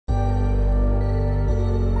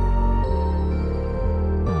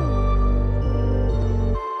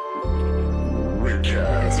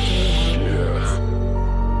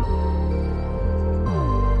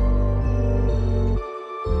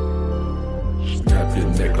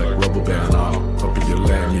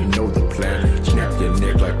land, you know the plan. Snap your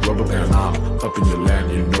neck like rubber band, I'm up in your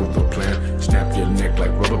land, you know the plan. Snap your neck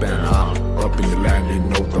like rubber band, I'm up in your land, you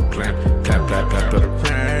know the plan. Clap, clap, clap, clap,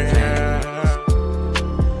 plan.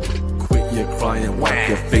 Quit your crying, wipe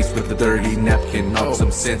your face with a dirty napkin. Knock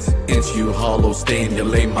some sense into you, hollow stain. You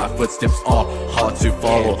lay my footsteps all hard to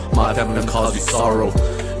follow. My family cause you sorrow.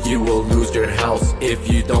 You will lose your house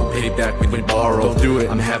if you don't pay back when we borrow. Don't do it.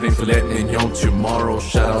 I'm having Filet Mignon tomorrow.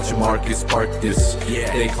 Shout out to Marcus Sparkus.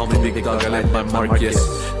 Yeah, they call me Big Dog, I like my Marcus.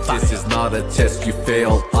 This is not a test, you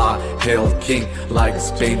failed. I hail king like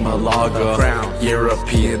Spain Malaga.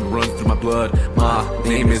 European runs through my blood. My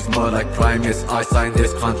name is Mud like Primus. I signed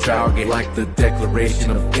this contract like the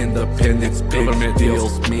Declaration of Independence. Big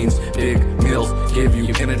deals means big meals. Give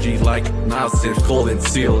you energy like Nielsen, cold and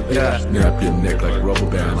seal. Yeah, snap your neck like rubber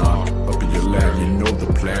band, I'm up in your land, you know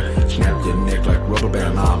the plan. Snap your neck like rubber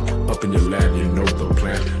band, I'm up in your land, you know the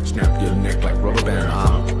plan. Snap your neck like rubber band,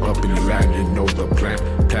 I'm up in your land, you know the plan.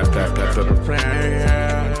 Clap, clap, clap, clap,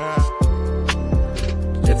 plan.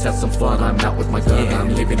 Let's have some fun, I'm out with my gun.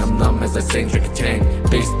 I'm leaving them numb as I sing, drink a tang.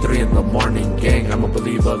 Base 3 in the morning, gang, I'm a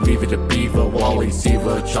believer. Leave it a beaver, Wally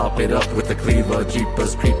Seaver. Chop it up with a cleaver.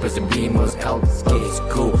 Jeepers, creepers, and beamers. Out of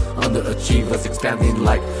school, underachievers. Expanding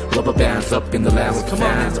like rubber bands. Up in the land with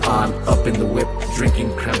fans. I'm up in the whip,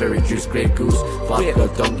 drinking cranberry juice, Grey Goose. Vodka,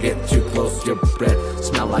 don't get too close, your breath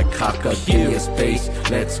smell like caca. Give me a space,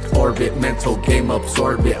 let's orbit. Mental game,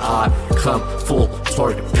 absorb it. I come full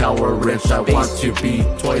torque, power wrench. I want to be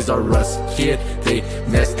Toys R Us kid, they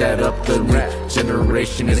messed that up. The new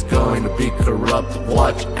generation is going to be corrupt.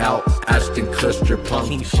 Watch out, Ashton Kutcher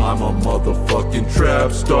punk. I'm a motherfucking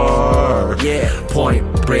trap star. Yeah, point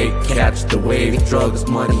break, catch the wave. Drugs,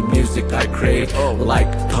 money, music I crave.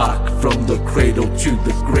 Like Pac from the cradle to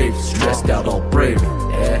the grave. Stressed out, all brave.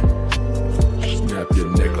 Yeah. Snap your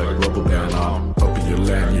neck like rubber band, I'm up in your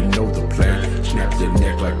land, you know the plan. Snap your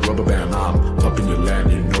neck like rubber band, I'm